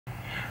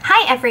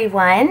Hi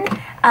everyone,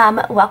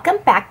 welcome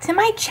back to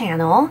my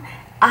channel.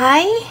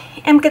 I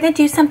am going to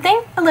do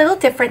something a little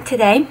different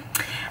today.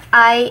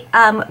 I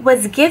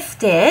was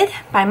gifted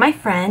by my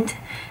friend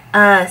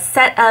a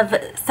set of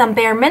some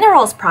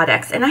bareMinerals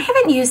products, and I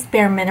haven't used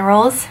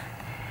bareMinerals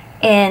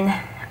in,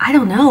 I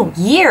don't know,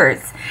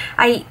 years.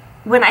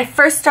 When I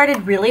first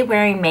started really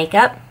wearing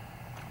makeup,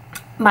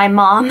 my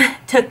mom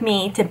took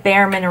me to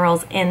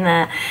bareMinerals in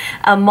the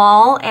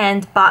mall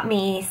and bought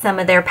me some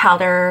of their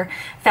powder,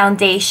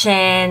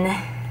 foundation,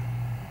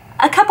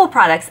 a couple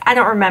products. I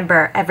don't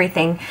remember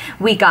everything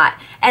we got.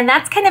 And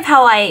that's kind of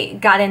how I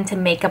got into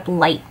makeup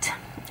light.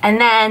 And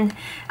then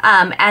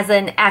as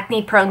an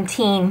acne-prone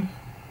teen,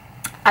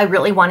 I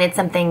really wanted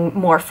something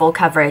more full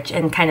coverage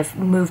and kind of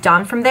moved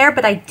on from there.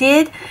 But I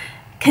did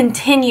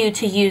continue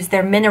to use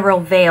their Mineral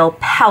Veil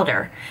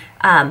powder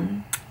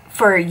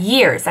for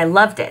years. I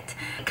loved it.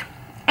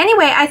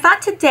 Anyway, I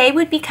thought today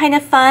would be kind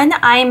of fun.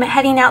 I'm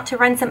heading out to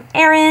run some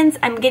errands.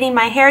 I'm getting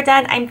my hair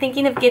done. I'm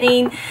thinking of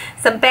getting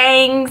some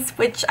bangs,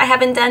 which I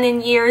haven't done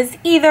in years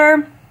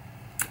either.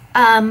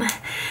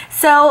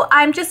 So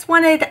I just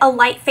wanted a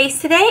light face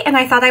today, and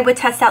I thought I would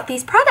test out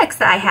these products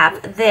that I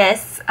have.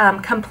 This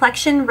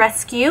Complexion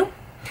Rescue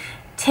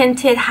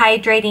Tinted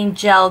Hydrating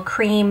Gel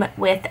Cream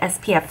with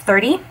SPF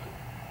 30.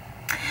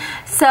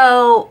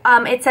 So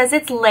it says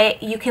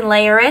you can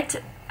layer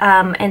it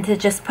and to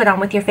just put on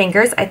with your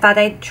fingers. I thought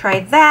I'd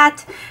try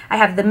that. I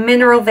have the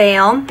Mineral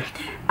Veil.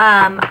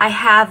 I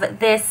have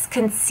this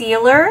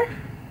concealer,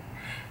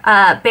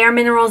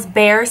 bareMinerals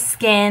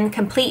BareSkin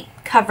Complete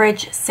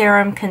Coverage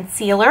Serum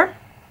Concealer.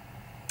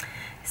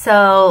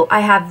 So I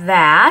have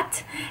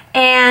that.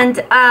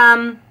 And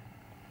I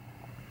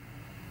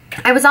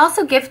was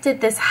also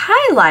gifted this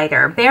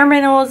highlighter,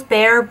 bareMinerals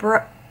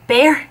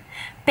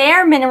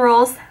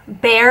bareMinerals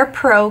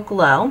BarePro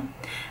Glow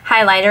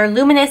highlighter,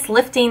 luminous,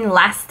 lifting,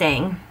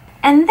 lasting.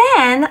 And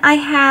then I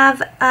have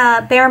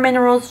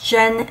bareMinerals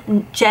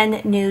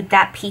Gen Nude,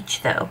 that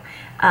peach though,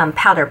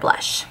 powder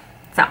blush.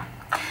 So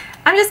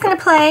I'm just gonna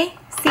play,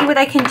 see what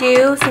I can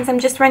do. Since I'm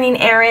just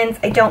running errands,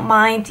 I don't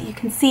mind. You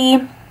can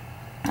see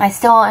I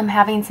still am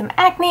having some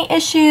acne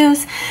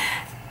issues,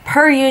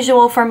 per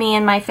usual for me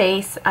in my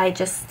face. I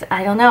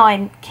don't know,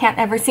 I can't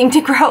ever seem to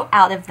grow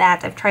out of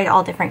that. I've tried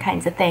all different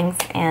kinds of things,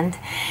 and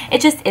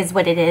it just is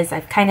what it is.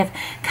 I've kind of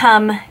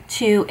come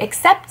to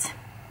accept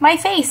my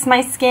face, my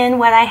skin,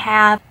 what I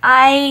have.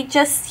 I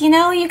just, you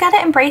know, you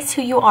gotta embrace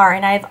who you are,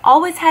 and I've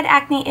always had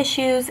acne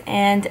issues,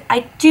 and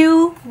I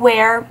do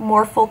wear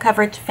more full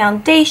coverage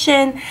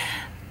foundation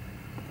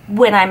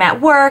when I'm at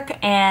work,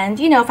 and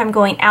you know, if I'm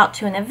going out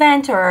to an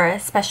event or a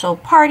special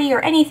party or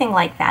anything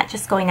like that,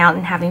 just going out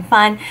and having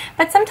fun.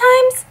 But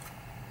sometimes,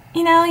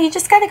 you know, you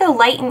just gotta go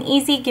light and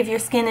easy, give your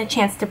skin a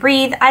chance to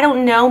breathe. I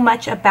don't know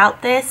much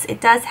about this.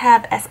 It does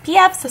have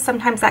SPF, so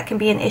sometimes that can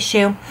be an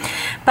issue,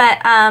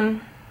 but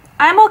I'm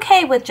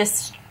okay with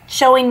just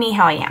showing me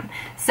how I am.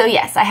 So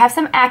yes, I have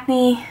some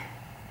acne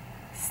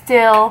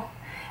still,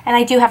 and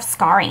I do have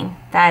scarring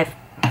that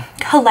I've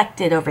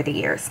collected over the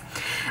years.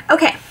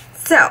 Okay.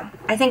 So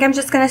I think I'm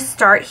just going to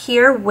start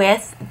here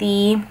with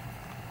the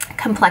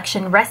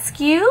Complexion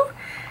Rescue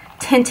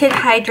Tinted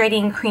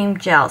Hydrating Cream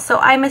Gel. So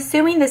I'm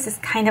assuming this is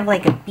kind of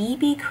like a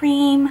BB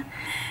cream.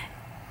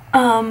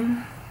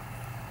 And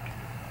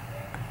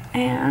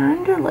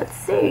let's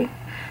see.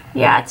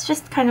 Yeah, it's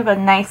just kind of a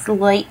nice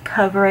light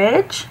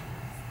coverage.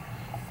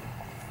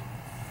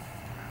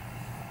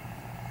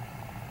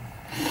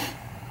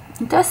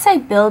 It does say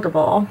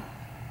buildable,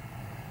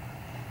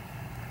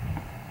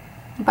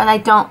 but I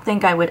don't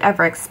think I would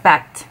ever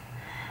expect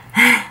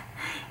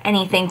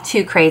anything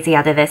too crazy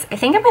out of this. I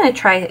think I'm going to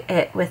try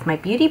it with my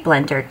beauty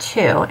blender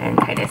too and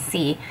kind of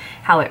see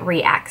how it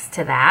reacts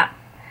to that.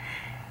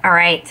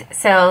 Alright,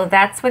 so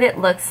that's what it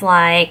looks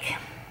like.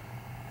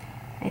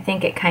 I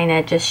think it kind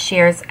of just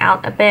shears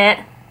out a bit.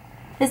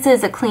 This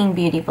is a clean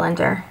beauty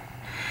blender.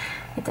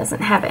 It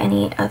doesn't have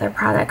any other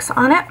products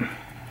on it.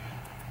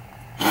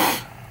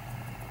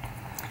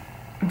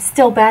 I'm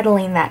still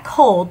battling that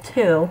cold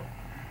too.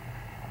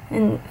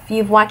 And if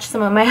you've watched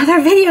some of my other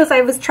videos, I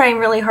was trying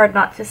really hard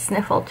not to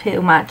sniffle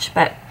too much,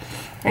 but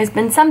there's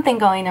been something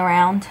going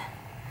around.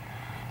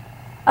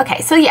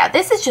 Okay, so yeah,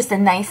 this is just a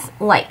nice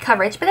light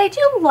coverage, but I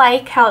do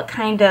like how it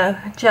kind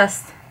of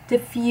just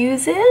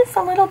diffuses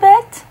a little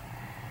bit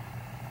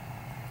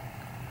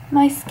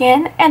my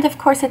skin. And of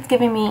course, it's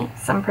giving me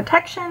some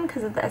protection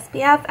because of the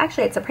SPF.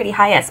 Actually, it's a pretty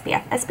high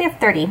SPF. SPF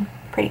 30,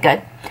 pretty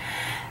good.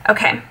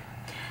 Okay,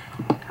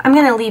 I'm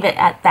going to leave it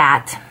at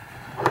that.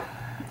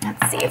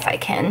 Let's see if I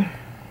can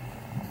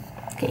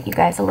get you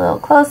guys a little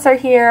closer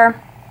here.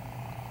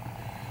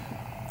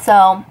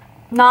 So,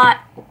 not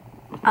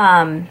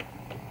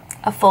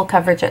a full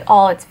coverage at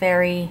all. It's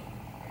very,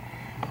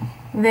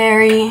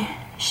 very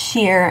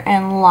sheer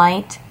and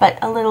light, but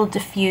a little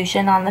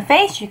diffusion on the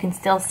face. You can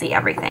still see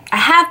everything. I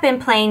have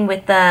been playing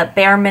with the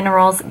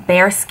bareMinerals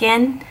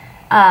BareSkin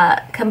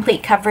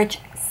Complete Coverage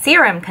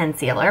Serum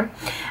Concealer.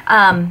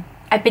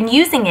 I've been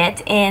using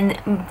it in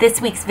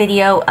this week's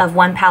video of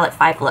 1 palette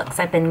 5 looks.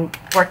 I've been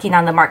working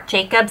on the Marc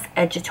Jacobs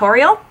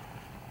editorial,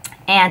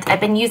 and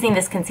I've been using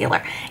this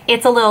concealer.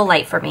 It's a little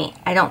light for me.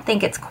 I don't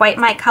think it's quite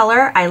my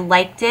color. I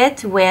liked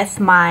it with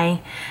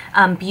my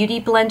Beauty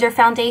Blender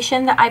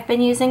foundation that I've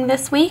been using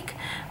this week,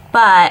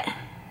 but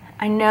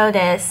I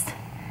noticed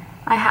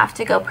I have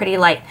to go pretty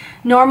light.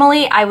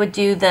 Normally I would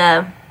do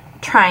the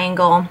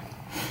triangle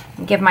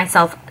and give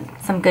myself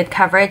some good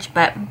coverage,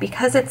 but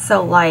because it's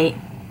so light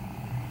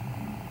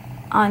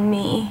on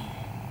me,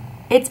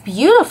 it's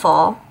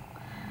beautiful.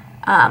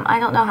 I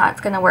don't know how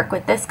it's going to work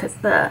with this because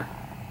the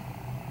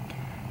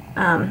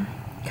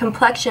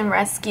Complexion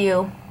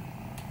Rescue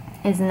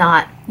is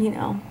not, you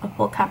know, a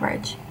full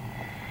coverage.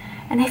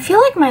 And I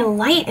feel like my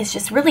light is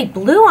just really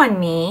blue on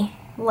me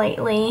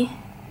lately.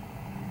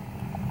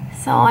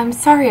 So I'm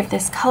sorry if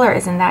this color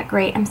isn't that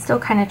great. I'm still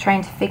kind of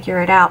trying to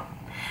figure it out.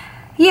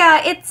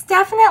 Yeah, it's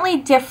definitely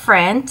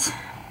different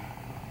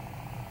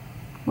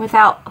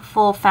without a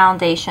full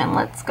foundation.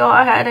 Let's go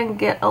ahead and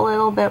get a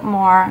little bit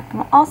more.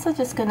 I'm also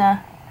just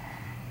gonna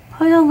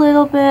put a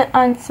little bit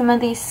on some of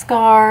these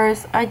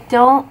scars. I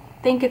don't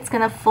think it's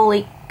gonna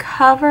fully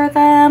cover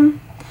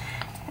them,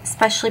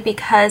 especially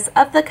because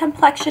of the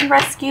Complexion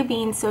Rescue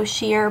being so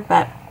sheer,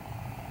 but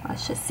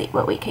let's just see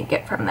what we can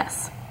get from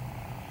this.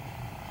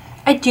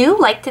 I do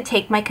like to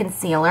take my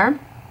concealer,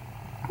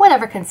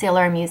 whatever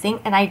concealer I'm using,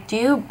 and I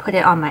do put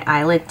it on my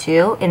eyelid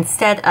too,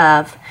 instead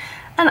of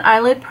an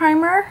eyelid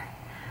primer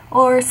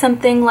or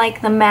something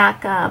like the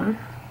MAC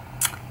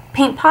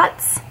paint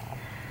pots.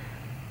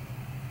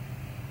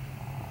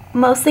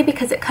 Mostly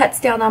because it cuts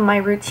down on my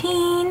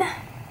routine.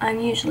 I'm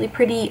usually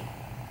pretty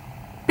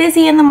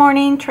busy in the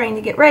morning trying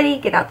to get ready,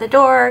 get out the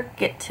door,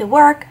 get to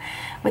work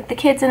with the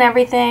kids and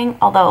everything,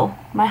 although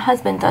my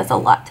husband does a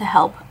lot to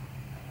help.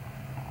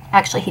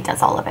 Actually, he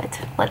does all of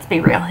it. Let's be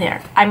real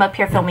here. I'm up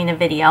here filming a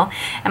video,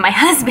 and my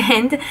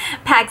husband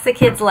packs the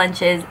kids'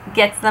 lunches,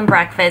 gets them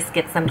breakfast,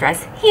 gets them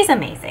dressed. He's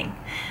amazing.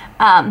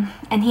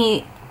 And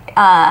he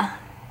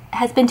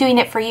has been doing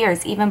it for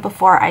years, even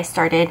before I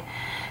started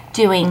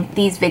doing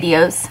these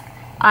videos.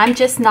 I'm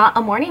just not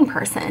a morning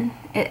person.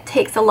 It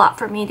takes a lot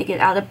for me to get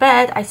out of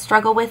bed. I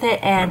struggle with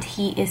it, and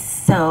he is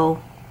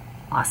so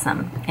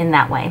awesome in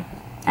that way.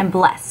 I'm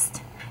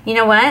blessed. You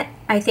know what?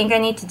 I think I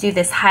need to do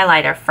this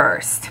highlighter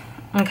first.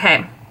 Okay,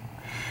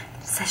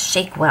 it says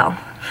shake well.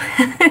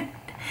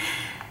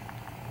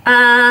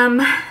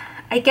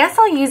 I guess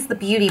I'll use the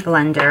Beauty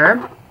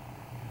Blender.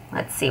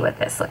 Let's see what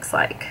this looks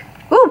like.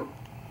 Ooh,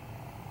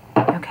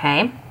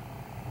 okay.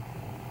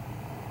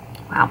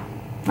 Wow,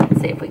 let's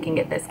see if we can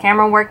get this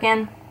camera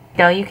working.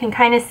 So you can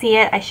kind of see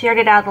it. I shared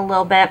it out a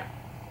little bit.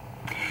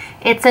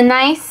 It's a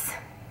nice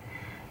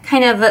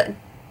kind of a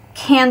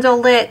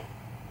candlelit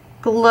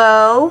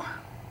glow.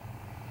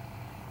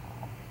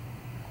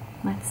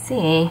 Let's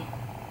see.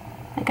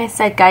 Like I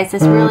said, guys,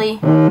 this really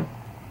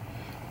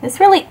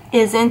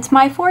isn't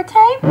my forte.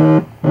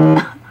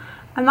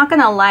 I'm not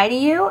gonna lie to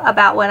you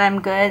about what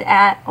I'm good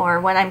at or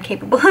what I'm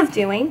capable of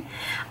doing.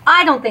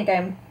 I don't think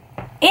I'm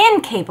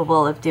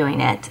incapable of doing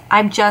it.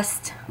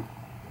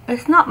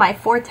 It's not my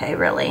forte,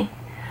 really.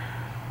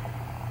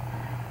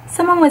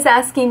 Someone was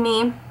asking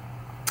me,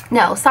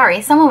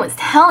 someone was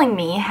telling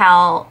me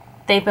how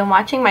they've been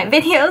watching my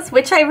videos,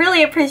 which I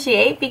really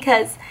appreciate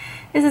because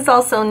this is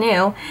also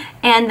new,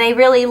 and they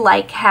really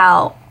like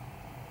how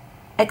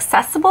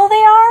accessible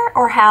they are,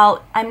 or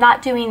how I'm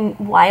not doing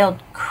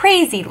wild,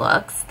 crazy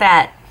looks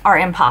that are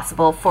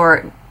impossible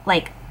for,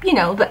 like, you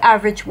know, the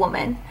average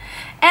woman.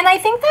 And I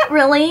think that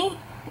really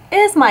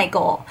is my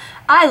goal.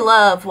 I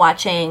love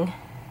watching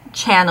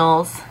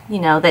channels, you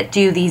know, that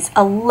do these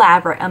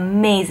elaborate,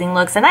 amazing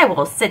looks, and I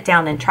will sit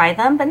down and try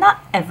them, but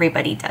not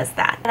everybody does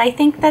that. And I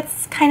think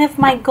that's kind of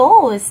my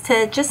goal, is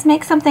to just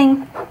make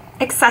something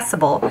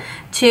accessible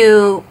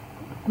to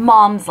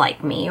moms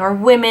like me or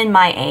women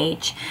my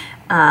age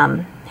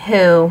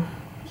who,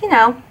 you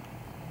know,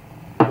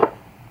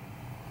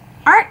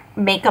 aren't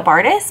makeup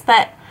artists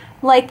but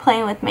like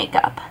playing with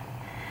makeup.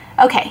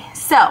 Okay,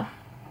 so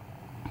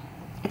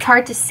it's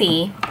hard to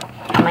see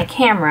on my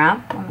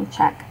camera. Let me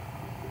check.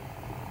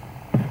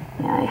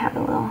 Yeah, I have a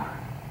little...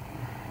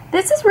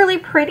 This is really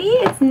pretty.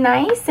 It's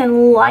nice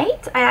and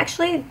light. I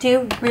actually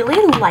do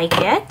really like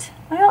it.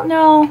 I don't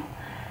know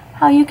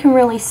how you can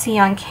really see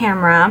on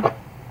camera.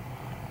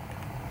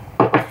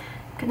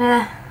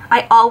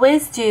 I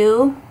always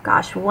do,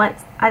 gosh,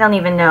 I don't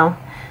even know.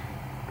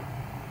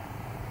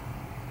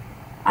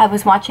 I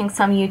was watching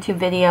some YouTube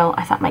video.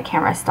 I thought my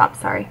camera stopped,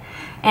 sorry.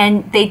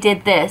 And they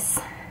did this.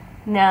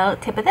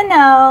 Tip of the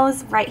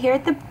nose, right here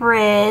at the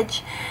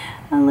bridge,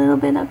 a little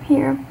bit up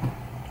here.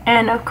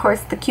 And of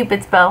course the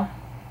Cupid's bow.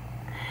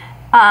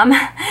 And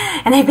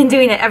I've been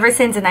doing it ever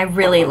since, and I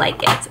really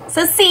like it.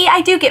 So see,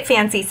 I do get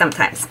fancy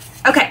sometimes.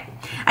 Okay,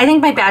 I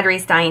think my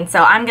battery's dying,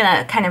 so I'm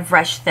gonna kind of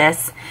rush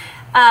this.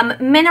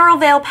 Mineral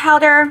Veil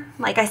powder,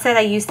 like I said,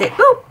 I used it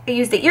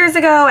years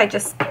ago. I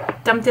just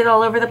dumped it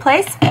all over the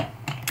place.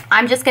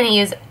 I'm just gonna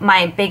use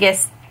my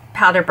biggest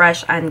powder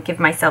brush and give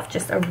myself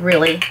just a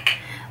really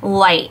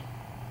light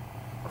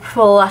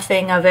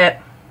fluffing of it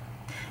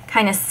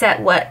kind of set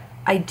what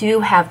I do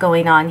have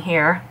going on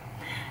here.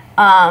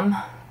 And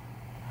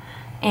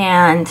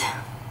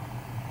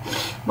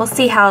we'll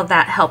see how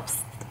that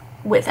helps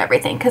with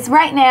everything. Because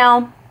right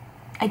now,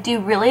 I do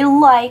really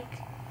like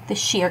the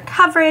sheer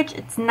coverage.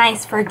 It's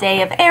nice for a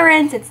day of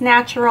errands. It's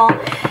natural.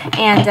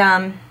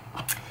 And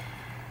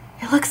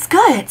it looks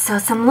good. So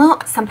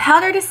some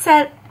powder to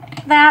set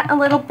that a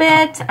little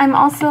bit. I'm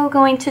also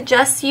going to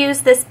just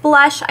use this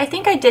blush. I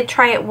think I did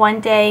try it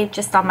one day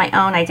just on my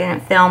own. I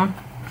didn't film.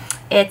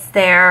 It's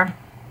their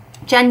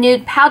Gen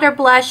Nude Powder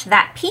Blush.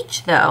 That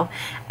peach though,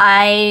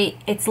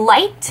 it's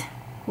light,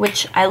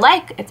 which I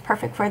like. It's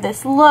perfect for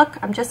this look.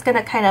 I'm just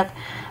gonna kind of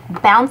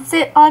bounce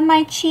it on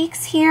my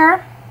cheeks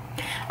here.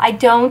 I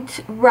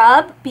don't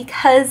rub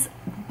because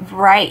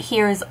right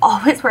here is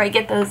always where I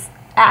get those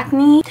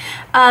acne.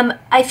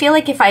 I feel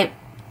like if I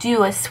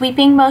do a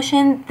sweeping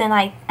motion, then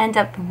I end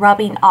up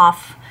rubbing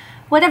off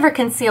whatever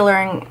concealer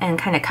and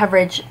kind of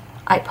coverage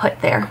I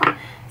put there.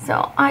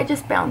 So I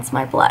just bounce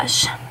my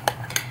blush.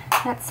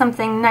 That's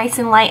something nice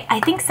and light.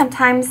 I think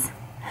sometimes,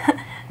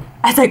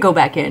 as I go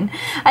back in,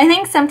 I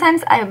think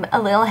sometimes I'm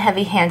a little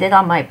heavy-handed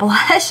on my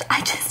blush.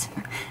 I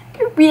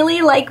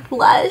really like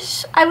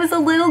blush. I was a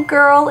little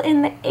girl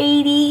in the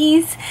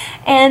 80s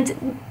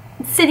and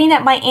sitting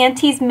at my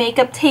auntie's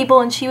makeup table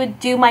and she would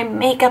do my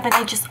makeup and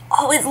I just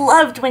always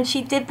loved when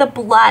she did the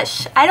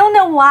blush. I don't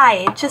know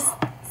why.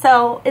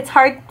 So it's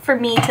hard for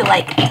me to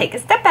like take a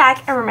step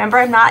back and remember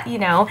I'm not, you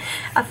know,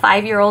 a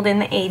 5-year-old in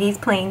the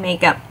 80s playing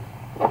makeup.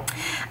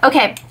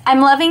 Okay, I'm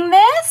loving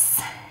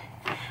this.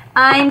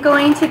 I'm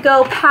going to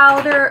go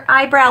powder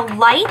eyebrow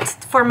light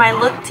for my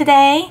look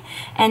today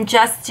and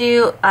just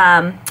do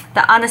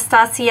the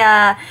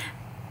Anastasia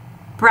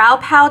brow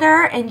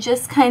powder and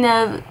just kind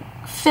of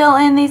fill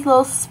in these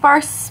little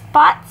sparse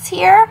spots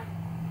here.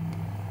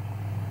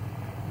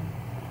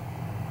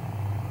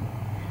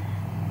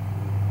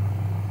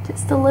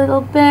 Just a little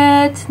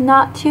bit,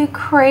 not too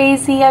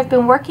crazy. I've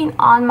been working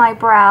on my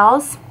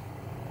brows.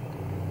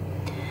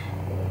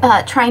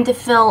 Trying to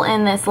fill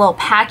in this little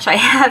patch I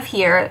have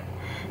here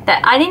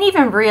that I didn't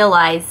even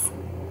realize,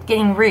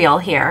 getting real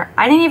here,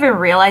 I didn't even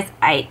realize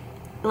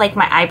like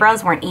my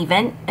eyebrows weren't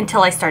even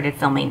until I started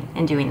filming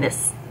and doing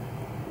these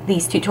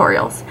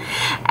tutorials.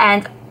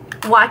 And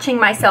watching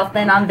myself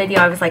then on video,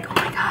 I was like, oh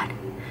my god,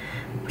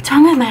 what's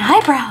wrong with my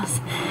eyebrows?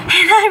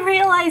 And I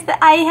realized that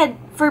I had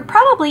for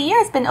probably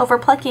years been over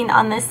plucking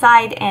on this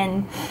side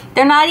and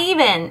they're not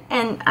even,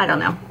 and I don't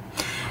know.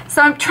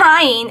 So I'm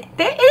trying.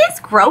 It is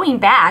growing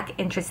back,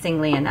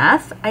 interestingly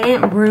enough. I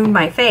didn't ruin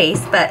my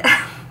face, but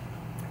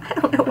I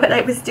don't know what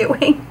I was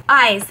doing.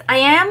 Eyes. I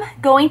am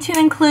going to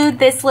include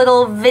this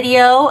little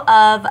video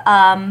of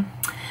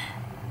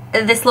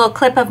this little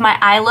clip of my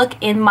eye look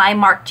in my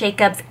Marc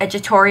Jacobs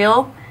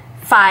editorial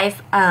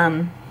 5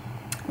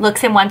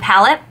 looks in one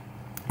palette.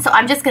 So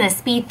I'm just going to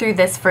speed through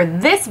this for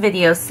this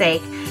video's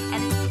sake.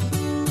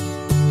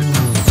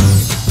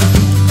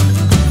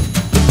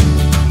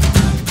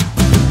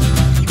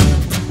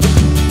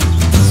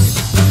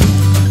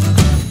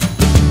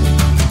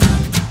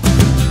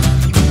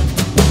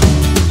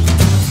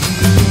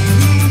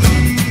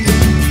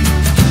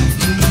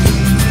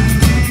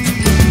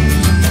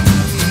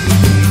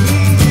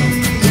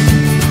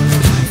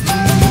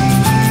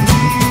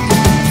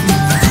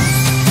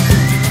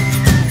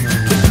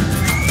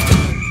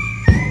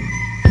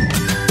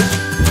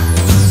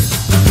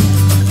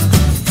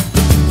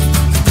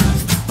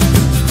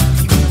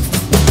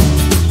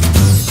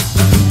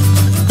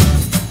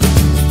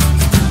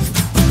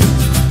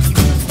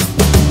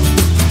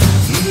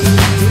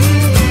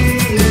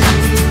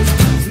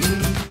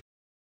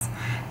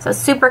 So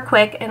super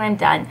quick and I'm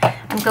done.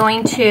 I'm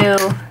going to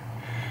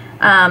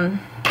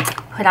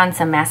put on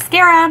some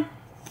mascara.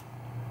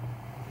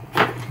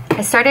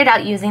 I started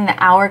out using the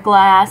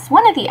Hourglass,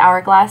 one of the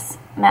Hourglass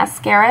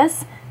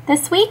mascaras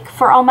this week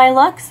for all my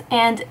looks,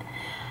 and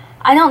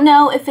I don't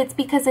know if it's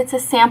because it's a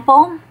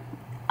sample.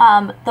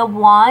 The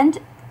wand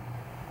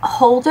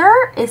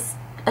holder is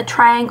a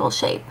triangle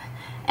shape,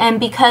 and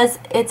because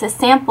it's a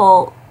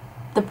sample,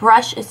 the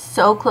brush is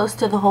so close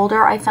to the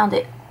holder, I found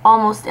it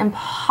almost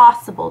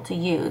impossible to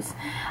use.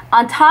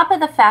 On top of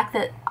the fact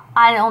that,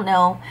 I don't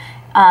know,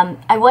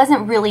 I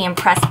wasn't really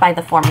impressed by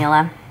the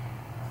formula.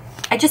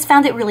 I just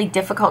found it really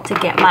difficult to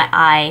get my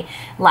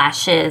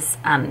eyelashes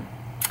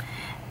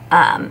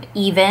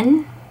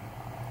even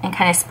and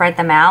kind of spread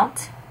them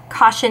out.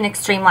 Caution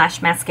Extreme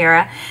Lash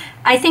Mascara.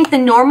 I think the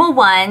normal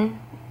one,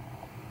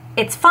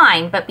 it's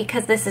fine, but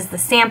because this is the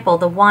sample,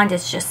 the wand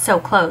is just so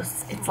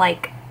close. It's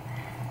like,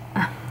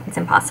 it's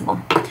impossible.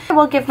 I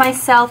will give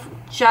myself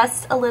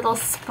just a little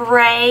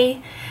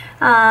spray.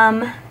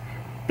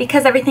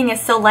 Because everything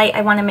is so light,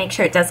 I want to make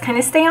sure it does kind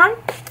of stay on.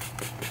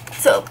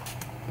 So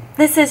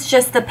this is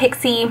just the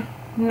Pixi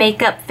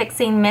Makeup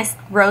Fixing Mist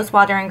Rose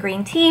Water and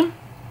Green Tea.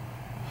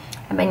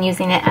 I've been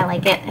using it. I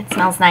like it. It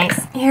smells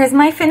nice. Here's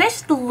my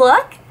finished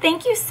look.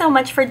 Thank you so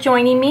much for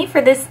joining me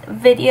for this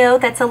video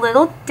that's a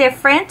little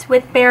different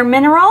with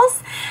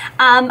bareMinerals.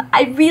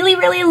 I really,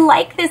 really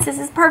like this. This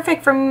is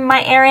perfect for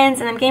my errands,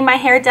 and I'm getting my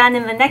hair done,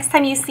 and the next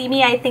time you see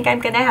me, I think I'm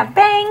gonna have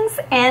bangs,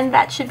 and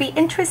that should be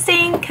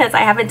interesting because I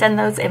haven't done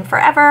those in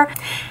forever.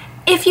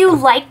 If you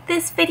liked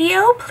this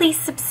video, please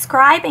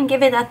subscribe and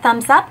give it a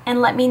thumbs up,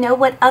 and let me know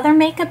what other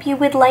makeup you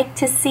would like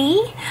to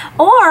see,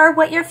 or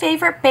what your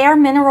favorite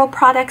bareMineral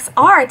products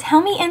are.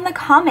 Tell me in the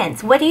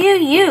comments. What do you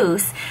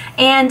use?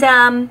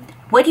 And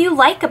what do you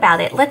like about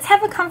it? Let's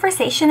have a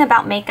conversation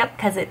about makeup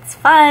because it's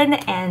fun,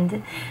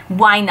 and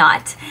why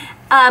not?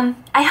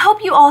 I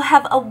hope you all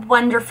have a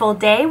wonderful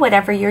day,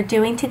 whatever you're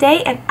doing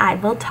today, and I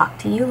will talk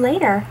to you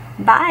later.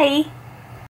 Bye.